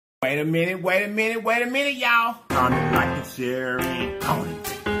Wait a minute, y'all. Comment, like, and share, and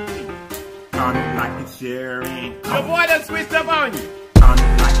comment. Comment, like, and share, and Your boy done switched up on you.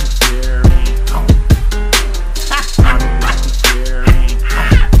 comment, like, and share, and comment. Comment, like, and share, and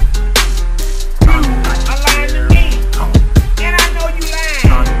comment. I'm lying to me. And I know you lying.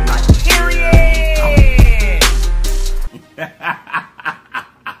 Comment, like, and share,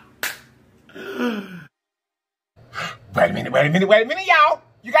 Period. Wait a minute, y'all.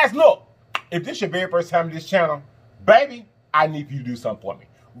 You guys look. If this is your very first time to this channel, baby, I need for you to do something for me.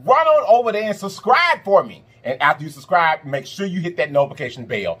 Run on over there and subscribe for me. And after you subscribe, make sure you hit that notification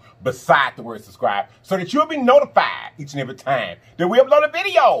bell beside the word subscribe so that you'll be notified each and every time that we upload a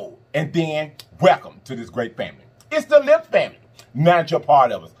video. And then, welcome to this great family. It's the LLIPS family. Now that you're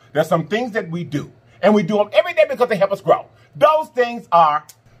part of us, there's some things that we do. And we do them every day because they help us grow. Those things are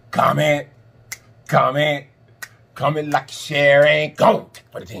comment, like, share, and go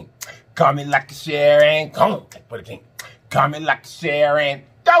for the team. Comment, like, share, and go for the team. Comment, like, share, and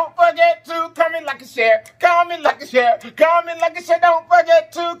don't forget to comment, like, share. Comment, like, share. Comment, like, share. Don't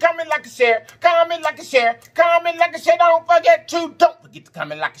forget to comment, like, share. Comment, like, share. Comment, like, share. Don't forget to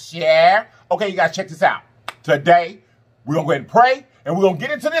comment, like, share. Okay, you guys, check this out. Today, we're going to go ahead and pray, and we're going to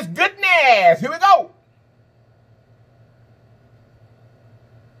get into this goodness. Here we go.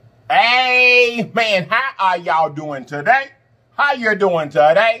 Hey, man, how are y'all doing today? How you doing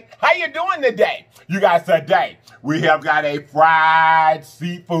today? How you doing today? You guys, today, we have got a fried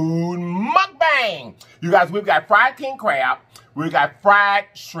seafood mukbang. You guys, we've got fried king crab, we've got fried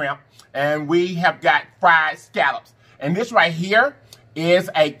shrimp, and we have got fried scallops. And this right here is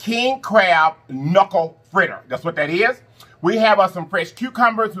a king crab knuckle fritter. That's what that is. We have some fresh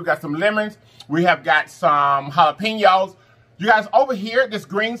cucumbers, we've got some lemons, we have got some jalapenos. You guys, over here, this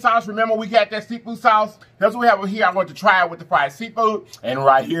green sauce, remember we got that seafood sauce? That's what we have over here. I want to try it with the fried seafood. And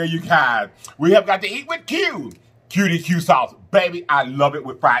right here, you guys, we have got to eat with Q. QDQ sauce. Baby, I love it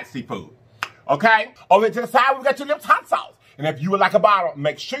with fried seafood. Okay? Over to the side, we got your LLIPS hot sauce. And if you would like a bottle,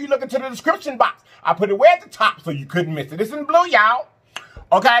 make sure you look into the description box. I put it way at the top so you couldn't miss it. It's in blue, y'all.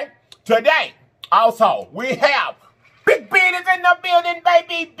 Okay? Today, also, we have Big Ben is in the building,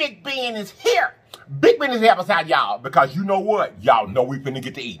 baby. Big Ben is here. Big Ben is to help us out, y'all, because you know what? Y'all know we finna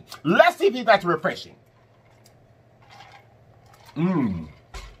get to eat. Let's see if he's got refreshing.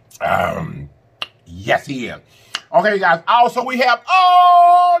 Yes, he is. Okay, guys. Also, we have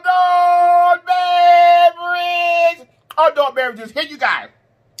adult beverages. Here, you guys.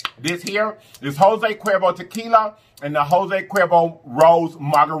 This here is Jose Cuervo tequila and the Jose Cuervo rose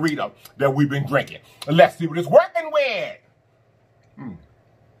margarita that we've been drinking. Let's see what it's working with.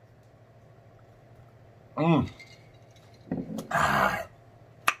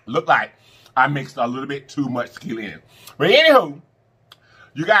 Look like I mixed a little bit too much tequila in it. But anywho,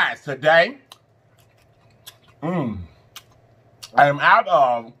 you guys, today, I am out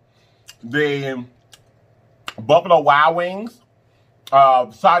of the Buffalo Wild Wings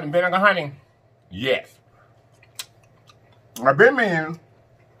salt and vinegar honey. Yes. I've been meaning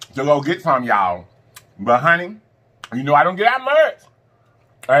to go get some, y'all. But honey, you know I don't get out much.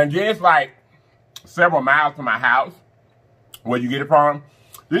 And then it's like several miles from my house where you get it from.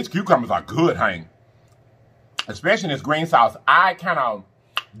 These cucumbers are good, honey. Especially this green sauce. I kind of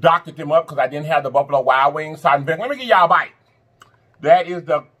doctored them up because I didn't have the Buffalo Wild Wings salt and vinegar. Let me give y'all a bite. That is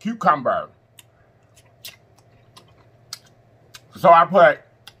the cucumber. So I put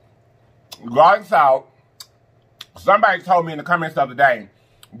garlic salt. Somebody told me in the comments the other day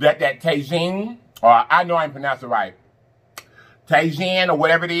that tagine, or I know I ain't pronounced it right, tagine or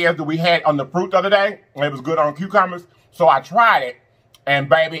whatever it is that we had on the fruit the other day, it was good on cucumbers. So I tried it, and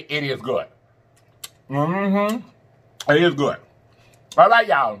baby, it is good. It is good. All right,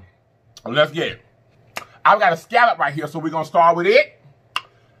 y'all, let's get it. I've got a scallop right here, so we're going to start with it.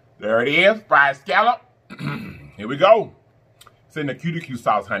 There it is, fried scallop. Here we go. It's in the QDQ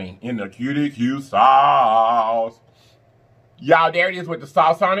sauce, honey. In the QDQ sauce. Y'all, there it is with the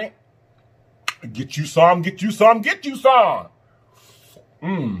sauce on it. Get you some, get you some, get you some.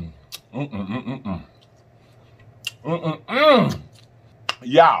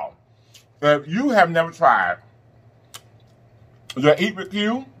 Y'all, if you have never tried the Eat With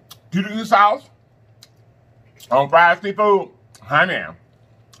Q QDQ sauce on fried seafood, honey,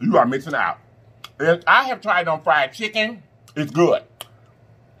 you are missing out. If I have tried it on fried chicken. It's good.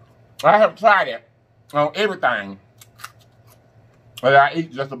 I have tried it on everything that I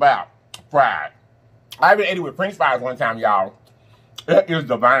eat just about fried. I even ate it with French fries one time, y'all. It is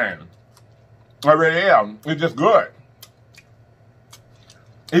divine. It really is. It's just good.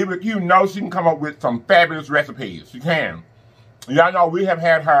 Even you know she can come up with some fabulous recipes. She can. Y'all know we have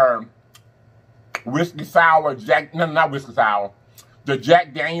had her whiskey sour, not whiskey sour, the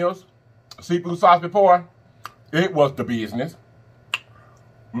Jack Daniels seafood sauce before. It was the business.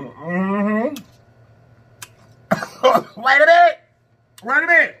 Mm-hmm. Wait a minute. Wait a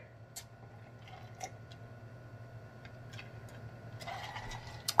minute.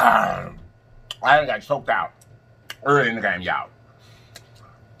 I done got choked out early in the game, y'all.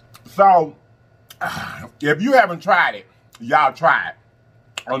 So, if you haven't tried it, y'all try it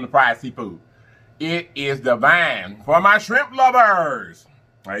on the fried seafood. It is divine for my shrimp lovers.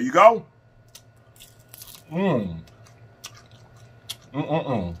 There you go. Mmm.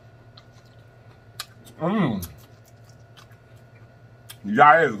 Mm-mm-mm. Mmm.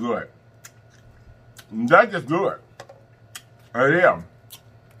 Y'all, it's good. That's just good. It is.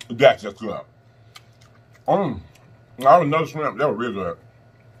 That's just good. I don't know shrimp. That was really good.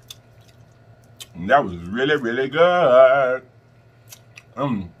 That was really, really good.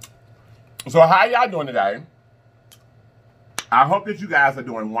 So how y'all doing today? I hope that you guys are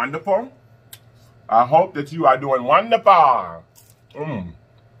doing wonderful. I hope that you are doing wonderful.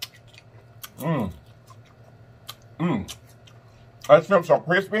 That shrimp so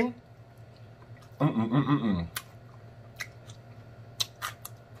crispy.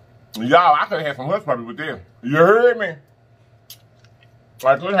 Y'all, I could have had some hush puppies with this. You heard me?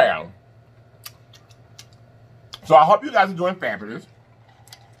 I could have. So I hope you guys are doing fabulous.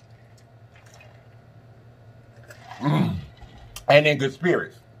 And in good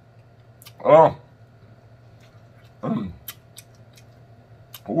spirits. Oh.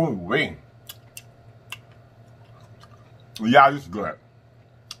 Ooh-wee. Y'all, this is good.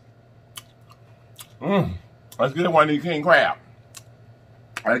 Let's get one of these king crab.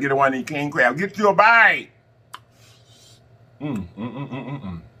 Let's get one of these king crab. Get you a bite.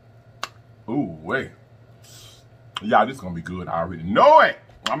 Ooh-wee. Y'all, this is going to be good. I already know it.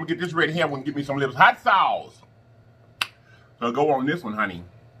 I'm going to get this ready here. I'm going to get me some LLIPS hot sauce. So go on this one, honey.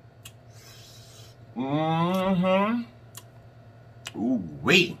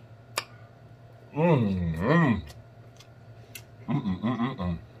 Ooh-wee.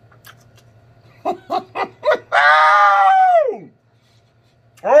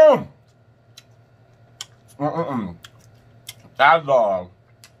 That's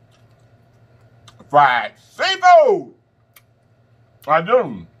fried seafood. I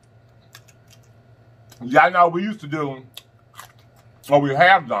do. Y'all know we used to do, or we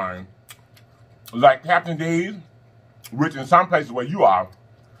have done, like Captain D's, which in some places where you are,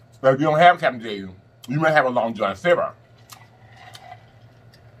 but if you don't have Captain D's, you may have a Long John Silver.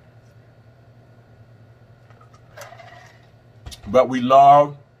 But we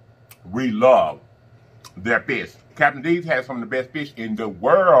love their fish. Captain D's has some of the best fish in the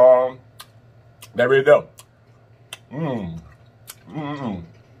world. They really do.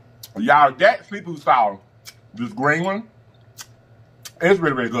 Y'all, that seafood sauce, this green one, it's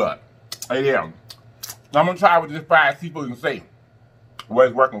really, really good. It is. Now I'm going to try with this fried seafood and see what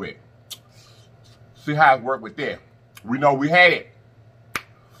it's working with. See how it's worked with this. We know we had it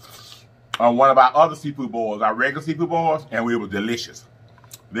on one of our other seafood boils, our regular seafood boils, and it was delicious.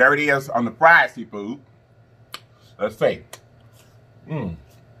 There it is on the fried seafood. Let's see. It's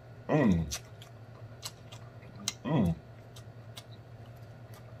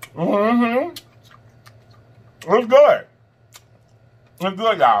good. It's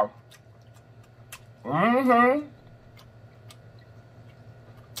good, y'all.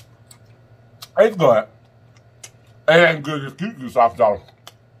 It's good. It ain't good as cute sauce, though.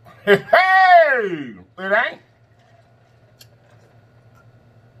 Hey! It ain't.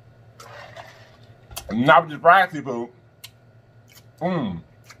 Not with the fried seafood.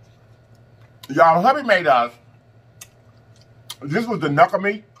 Y'all, hubby made us. This was the knuckle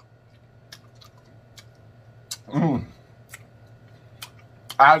meat.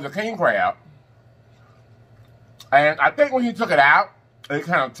 Out of the king crab. And I think when he took it out, it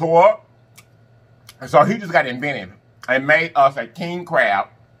kind of tore up. And so he just got inventive and made us a king crab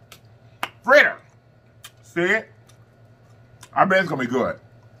fritter. See it? I bet it's going to be good.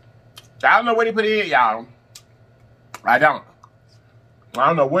 I don't know what he put in it, y'all. I don't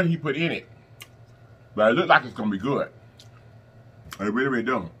know what he put in it. But it looks like it's going to be good. They really, really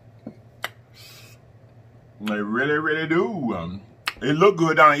do. They really, really do. It look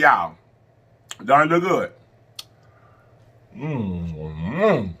good, don't it, y'all? Don't it look good?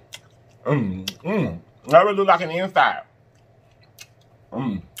 That really look like an inside.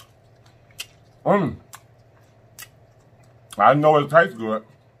 I know it tastes good.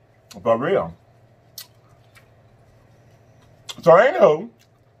 For real. So anywho,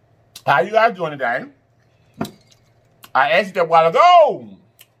 how you guys doing today? I asked you that a while ago.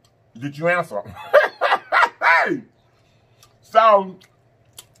 Did you answer? Hey. So,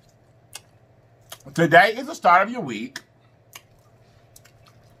 today is the start of your week.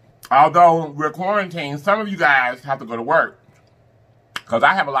 Although we're quarantined, some of you guys have to go to work. Because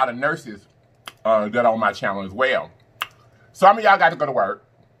I have a lot of nurses that are on my channel as well. Some of y'all got to go to work.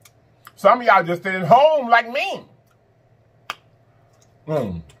 Some of y'all just sitting home like me.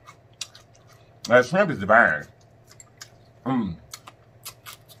 That shrimp is divine.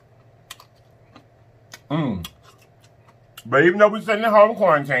 But even though we're sitting at home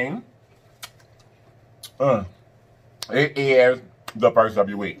quarantine, it is the first of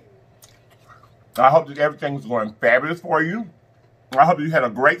your week. I hope that everything's going fabulous for you. I hope you had a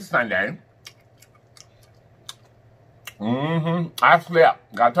great Sunday. I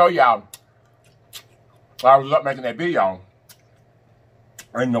slept. I told y'all I was up making that video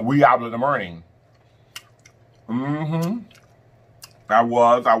in the wee hours of the morning. I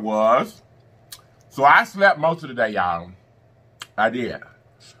was. So I slept most of the day, y'all. I did.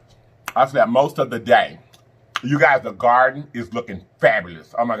 I slept most of the day. You guys, the garden is looking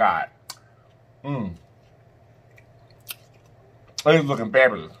fabulous. Oh my God. It is looking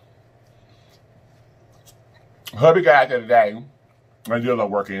fabulous. Hubby got out there today and did a little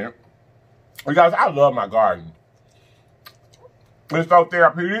work in it. You guys, I love my garden. It's so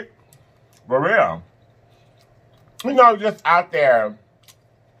therapeutic. For real. You know, just out there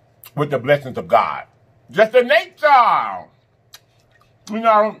with the blessings of God. Just the nature. You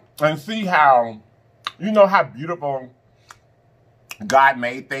know, and see how, you know how beautiful God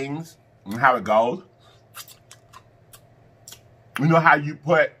made things and how it goes. You know how you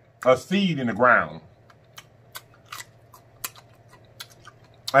put a seed in the ground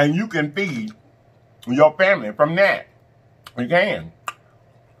and you can feed your family from that. You can.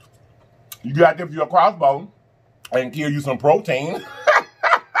 You got to give you a crossbow and kill you some protein.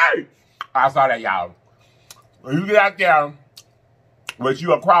 I saw that, y'all. You get out there with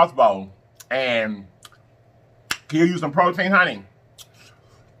you a crossbow and kill you some protein, honey,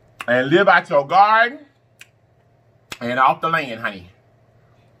 and live out your garden and off the land, honey.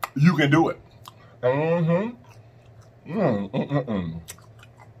 You can do it. Because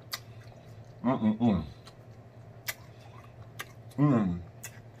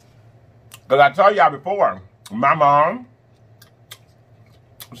I told y'all before, my mom,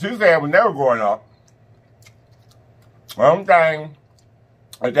 she said when they were growing up, one thing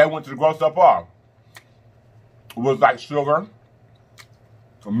that they went to the grocery store for was like sugar,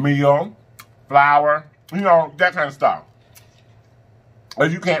 meal, flour, you know, that kind of stuff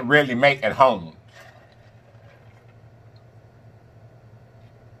that you can't really make at home.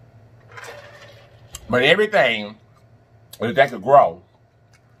 But everything that they could grow,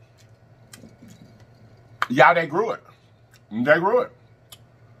 y'all, they grew it. They grew it.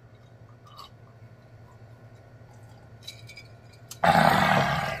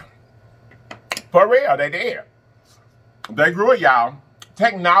 For real, they did. They grew it, y'all.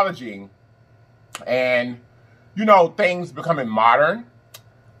 Technology and, you know, things becoming modern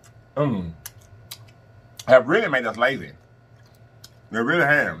have really made us lazy. They really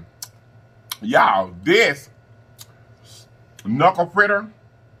have. Y'all, this knuckle fritter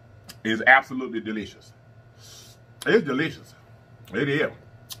is absolutely delicious. It's delicious. It is.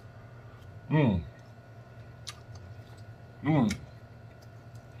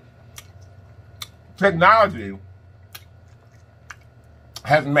 Technology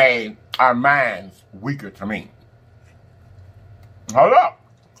has made our minds weaker to me. Hold up.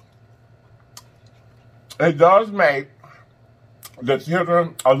 It does make the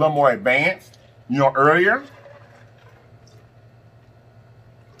children a little more advanced, you know, earlier.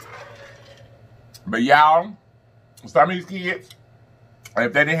 But y'all, some of these kids,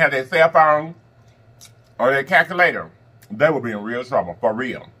 if they didn't have their cell phone or their calculator, they would be in real trouble, for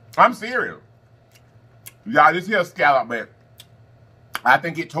real. I'm serious. Y'all, this here scallop, but I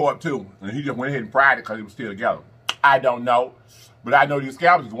think it tore up too. And he just went ahead and fried it because it was still together. I don't know. But I know these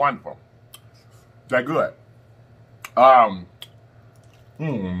scallops is wonderful. They're good.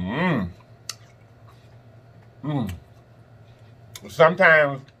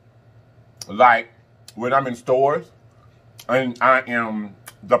 Sometimes, like, when I'm in stores, and I am,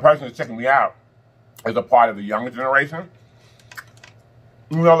 the person that's checking me out is a part of the younger generation.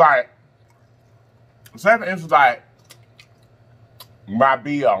 You know, like, say for instance, like, my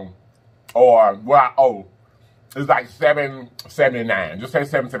bill, or what I owe, is like $7.79. Just say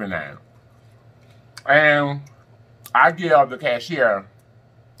 $7.79. And I give the cashier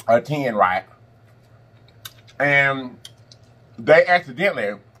a 10, right? And they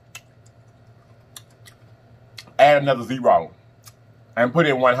accidentally add another 0, and put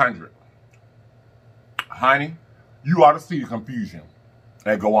in 100. Honey, you ought to see the confusion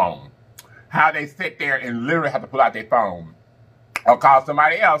that go on. How they sit there and literally have to pull out their phone or call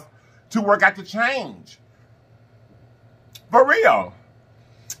somebody else to work out the change. For real.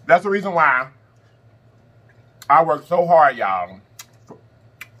 That's the reason why I work so hard, y'all.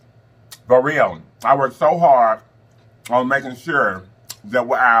 For real. I work so hard on making sure that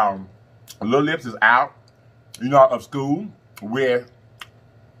our little lips is out, you know, of school with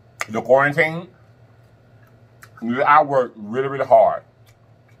the quarantine. I work really, really hard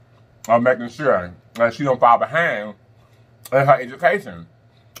on making sure that she don't fall behind in her education.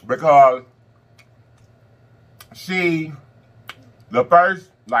 Because the first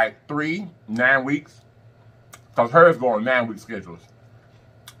like 9 weeks, because hers go on 9-week schedules.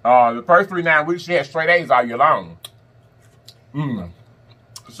 The first 9 weeks, she had straight A's all year long.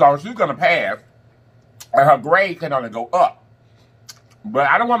 So she's going to pass, and her grade can only go up. But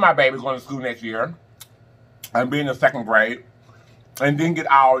I don't want my baby going to school next year and be in the 2nd grade and then get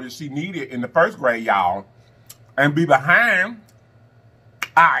all that she needed in the 1st grade, y'all, and be behind.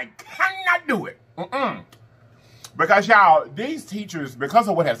 I cannot do it. Because, y'all, these teachers, because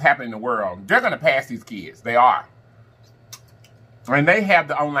of what has happened in the world, they're going to pass these kids. They are. And they have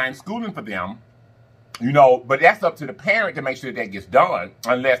the online schooling for them, you know, but that's up to the parent to make sure that gets done,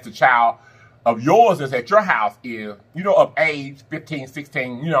 unless the child of yours is at your house is, you know, of age 15,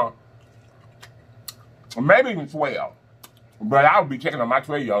 16, you know, or maybe even 12. But I would be checking on my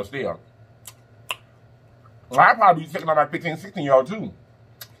 12-year-old still. Well, I'd probably be checking on my 15, 16-year-old too.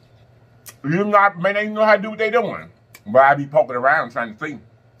 You may not even know how to do what they're doing. But I'd be poking around trying to see.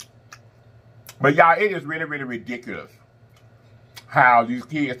 But y'all, it is really, really ridiculous how these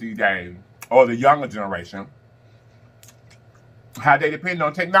kids these days, or the younger generation, how they depend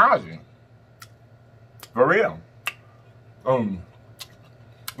on technology. For real. You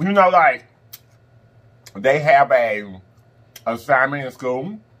know, like, they have a assignment in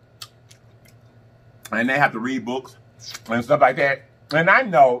school, and they have to read books and stuff like that. And I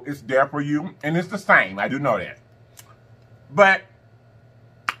know it's there for you, and it's the same. I do know that. But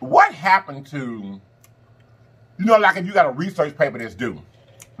what happened to, you know, like if you got a research paper that's due.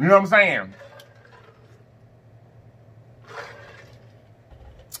 You know what I'm saying?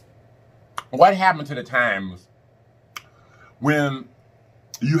 What happened to the times when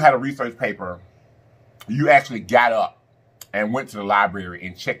you had a research paper, you actually got up and went to the library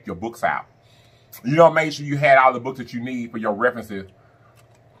and checked your books out? You know, made sure you had all the books that you need for your references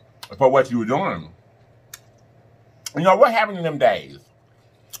for what you were doing. You know, what happened in them days?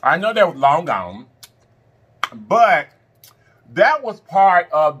 I know that was long gone, but that was part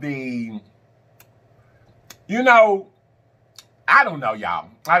of the, you know, I don't know, y'all.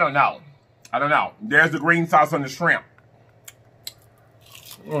 I don't know. There's the green sauce on the shrimp.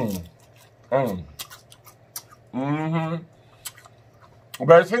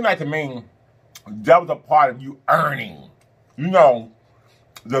 But it seemed like to me, that was a part of you earning, you know,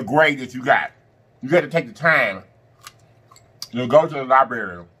 the grade that you got. You had to take the time to go to the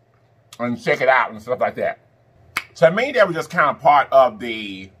library and check it out and stuff like that. To me, that was just kind of part of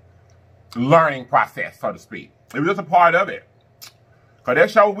the learning process, so to speak. It was just a part of it. Because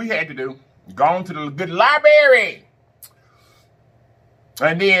that's what we had to do. Go to the good library.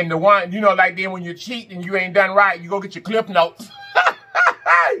 And then the one, you know, like then when you cheat and you ain't done right, you go get your Cliff Notes.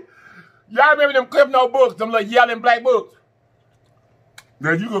 Y'all remember them Cliff Note books, them little yellow and black books?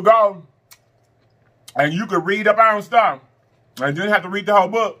 That you could go and you could read up on stuff. And you didn't have to read the whole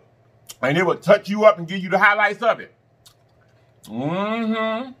book. And it would touch you up and give you the highlights of it.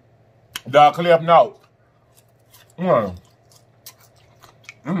 The Cliff Notes.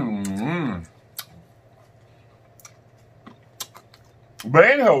 But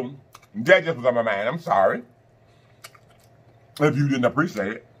anywho, that just was on my mind. I'm sorry if you didn't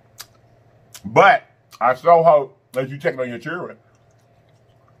appreciate it. But I so hope that you checking on your children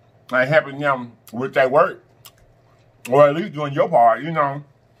and helping them with their work. Or at least doing your part, you know,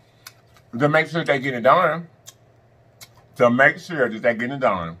 to make sure they get it done. To make sure that they get it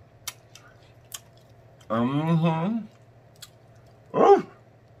done. Ooh.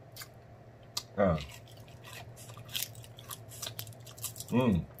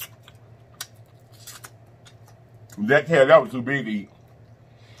 That tail, that was too big to eat.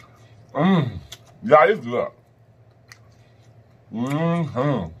 Y'all, it's good.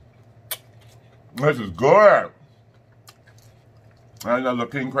 This is good. And another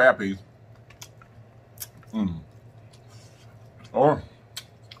king crab piece. Oh.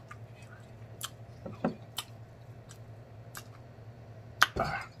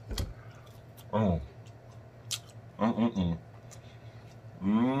 And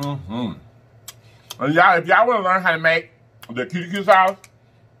y'all, if y'all want to learn how to make the QQ sauce,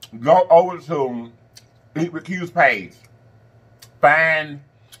 go over to Eat with Q's page. Find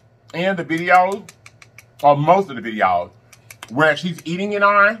in the videos, or most of the videos, where she's eating it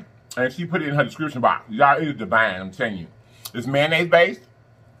on, and she put it in her description box. Y'all, it is divine, I'm telling you. It's mayonnaise based.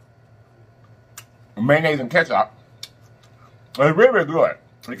 Mayonnaise and ketchup. It's really, really good.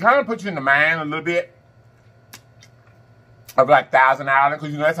 It kind of puts you in the mind a little bit of like Thousand Island,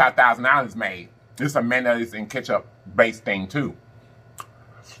 because you know that's how Thousand Island is made. It's a mayonnaise and ketchup based thing too.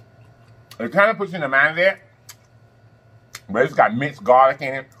 It kind of puts you in the mind of that. But it's got minced garlic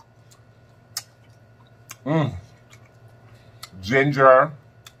in it. Ginger.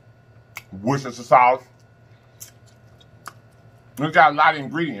 Worcestershire sauce. It's got a lot of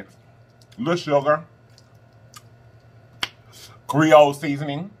ingredients. A little sugar. Creole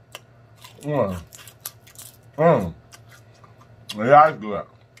seasoning. Yeah, it's good.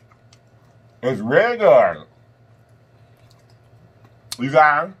 It's really good. You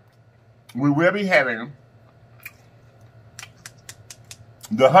guys, we will be having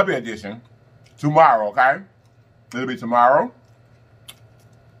the hubby edition tomorrow, okay? It'll be tomorrow.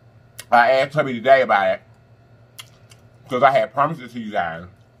 I asked hubby today about it because I had promised it to you guys.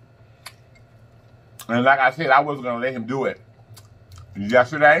 And like I said, I wasn't going to let him do it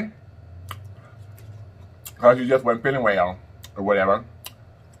yesterday because he just wasn't feeling well or whatever.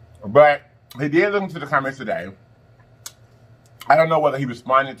 But he did look into the comments today. I don't know whether he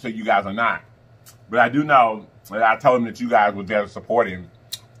responded to you guys or not, but I do know that I told him that you guys were there to support him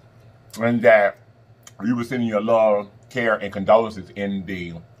and that you were sending your love, care, and condolences in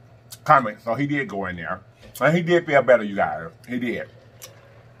the comments. So he did go in there. And he did feel better, you guys. He did.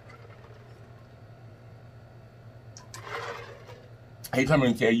 He told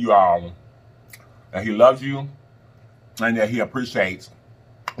me to tell you all that he loves you and that he appreciates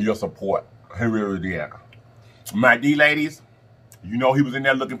your support. He really did. My D ladies, you know he was in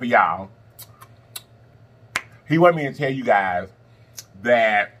there looking for y'all. He wanted me to tell you guys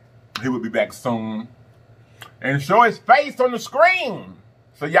that he would be back soon and show his face on the screen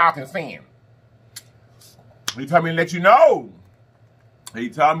so y'all can see him. He told me to let you know. He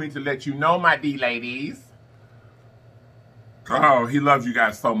told me to let you know, my D ladies. Oh, he loves you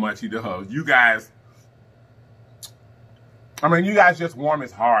guys so much. He does. You guys, I mean, you guys just warm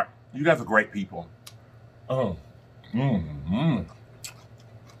his heart. You guys are great people. All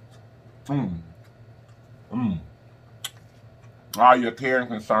your care and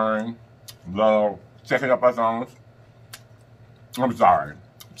concern, love, checking up us on us. I'm sorry.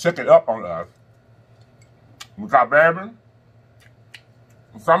 Checking up on us. We got baby.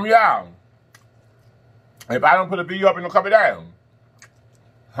 Some of y'all, if I don't put a video up in a couple days,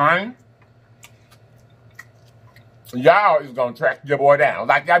 honey, y'all is gonna track your boy down.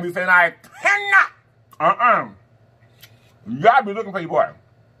 Like y'all be saying like, y'all be looking for your boy.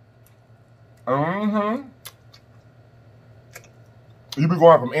 You be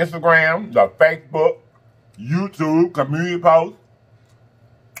going from Instagram to Facebook, YouTube, community posts,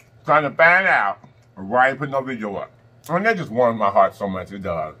 trying to find out why you put no video up. And that just warms my heart so much. It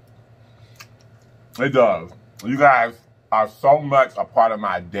does. It does. You guys are so much a part of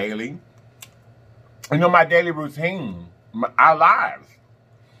my daily, you know, my daily routine, our lives.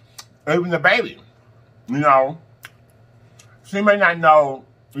 Even the baby, you know, she may not know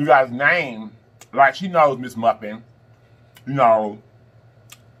you guys' name, like she knows Miss Muffin, you know.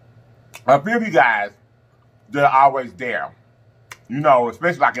 A few of you guys that are always there, you know,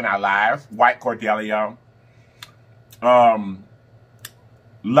 especially like in our lives, White Cordelia,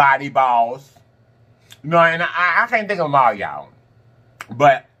 Lottie Balls, you know, and I can't think of them all, y'all.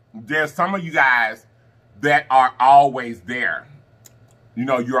 But there's some of you guys that are always there. You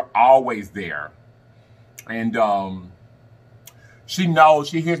know, you're always there. And she knows,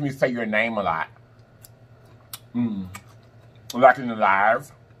 she hears me say your name a lot. Like in the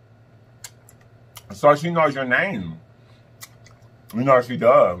live. So she knows your name. You know, she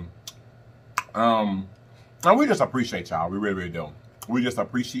does. And we just appreciate y'all. We really, really do. We just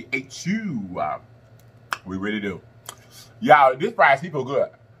appreciate you. We really do. Y'all, this fried seafood good.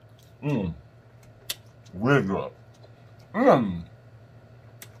 Really good.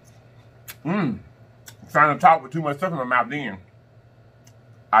 Trying to talk with too much stuff in my mouth then.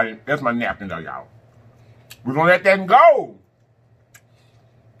 That's my napkin though, y'all. We're gonna let that go.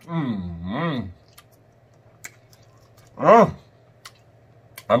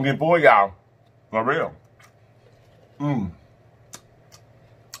 I'm getting full, y'all. For real.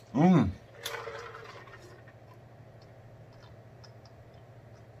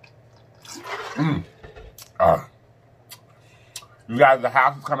 You guys, the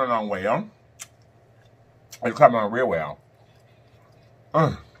house is coming along well. It's coming on real well.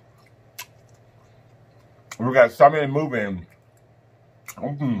 We got so many moving.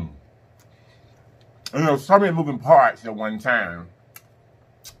 You know, so many moving parts at one time.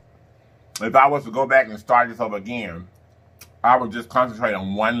 If I was to go back and start this over again, I would just concentrate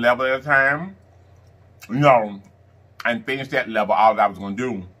on one level at a time, you know, and finish that level, all that I was going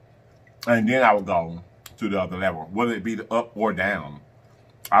to do. And then I would go to the other level, whether it be the up or down.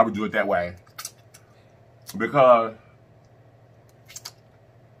 I would do it that way. Because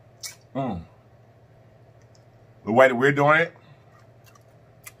the way that we're doing it,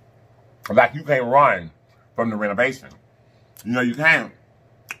 like you can't run from the renovation. You know, you can't.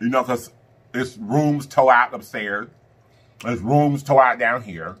 You know, because it's rooms tore out upstairs. There's rooms tore out down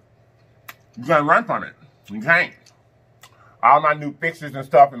here. You can't run from it. You can't. All my new fixtures and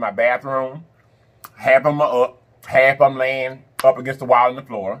stuff in my bathroom, half of them are up, half of them laying up against the wall and the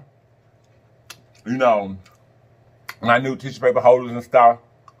floor. You know, my new tissue paper holders and stuff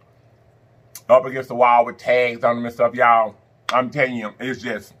up against the wall with tags on them and stuff, y'all. I'm telling you, it's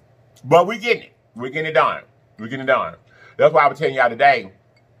just, but we're getting it. We're getting it done. We're getting it done. That's why I was telling y'all today,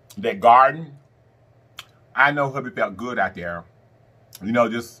 that garden, I know hubby felt good out there. You know,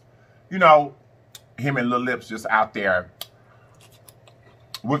 just, you know, him and LLIPS just out there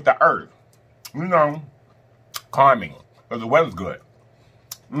with the earth. You know, calming, because the weather's good.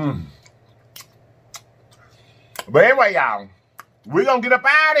 But anyway, y'all, we're going to get up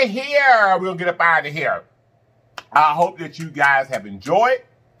out of here. We're going to get up out of here. I hope that you guys have enjoyed.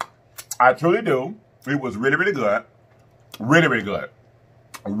 I truly do. It was really, really good. Really, really good.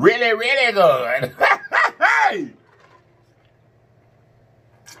 Really, really good. Hey!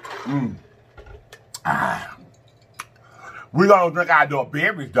 We're going to drink our adult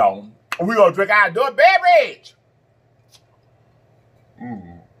beverage, though. We're going to drink our adult beverage.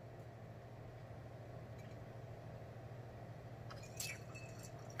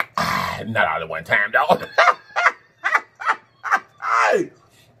 Not all at one time, though.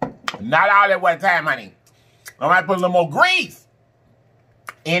 Not all at one time, honey. I might put a little more grease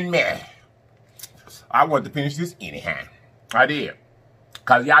in me. I wanted to finish this anyhow. I did.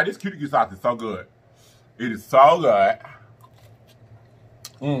 Because, y'all, this cutie sauce is so good. It is so good.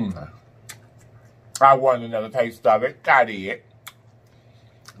 I wanted another taste of it. I did.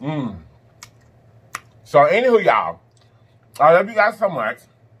 So, anywho, y'all, I love you guys so much.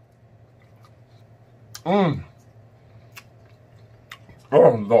 Oh,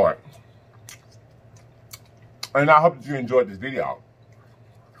 Lord. And I hope that you enjoyed this video.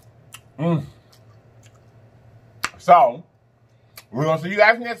 So, we're going to see you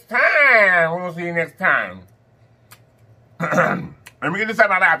guys next time. We're going to see you next time. Let me get this out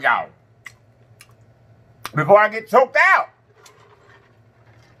of my mouth, y'all. Before I get choked out.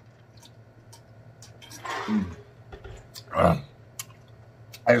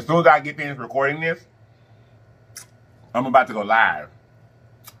 As soon as I get finished recording this, I'm about to go live.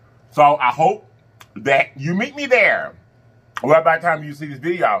 So I hope that you meet me there. Well, by the time you see this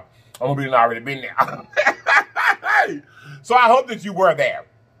video, I'm going to be already been there. So I hope that you were there.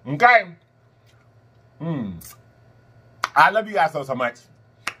 Okay? I love you guys so, so much.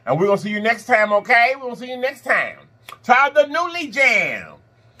 And we're going to see you next time, okay? We're going to see you next time. To the newly jam.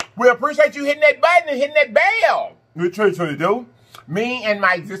 We appreciate you hitting that button and hitting that bell. We truly, truly do. Me and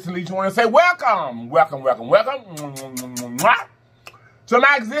my existing legion want to say welcome. Welcome, welcome, welcome. To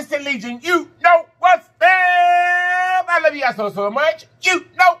my existing legion, you know what's up. I love you guys so, so much. You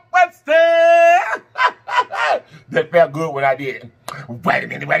know what's up. That felt good when I did it. Wait a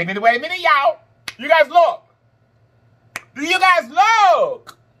minute, wait a minute, wait a minute, y'all. You guys look. Do you guys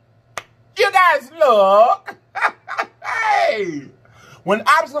look? You guys look. Hey. When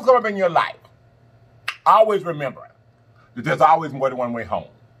obstacles come up in your life, always remember that there's always more than one way home.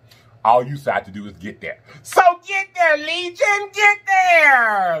 All you have to do is get there. So get there, Legion. Get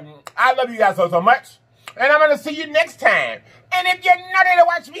there. I love you guys so, so much. And I'm going to see you next time. And if you're not going to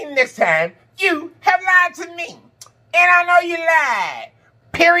watch me next time, you have lied to me. And I know you lied.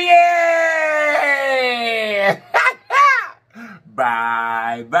 Period.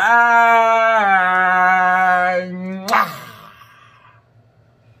 Bye-bye.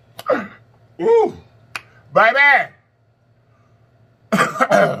 Ooh. Bye-bye.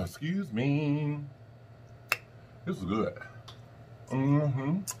 Excuse me. This is good.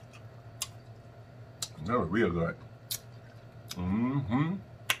 That was real good.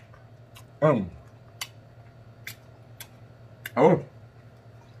 Oh.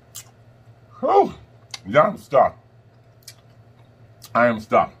 Yeah, I'm stuck. I am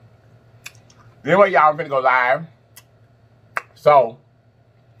stuck. Anyway, y'all, I'm gonna go live. So,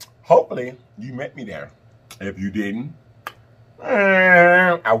 hopefully, you met me there. If you didn't,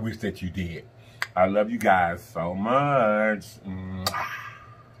 I wish that you did. I love you guys so much.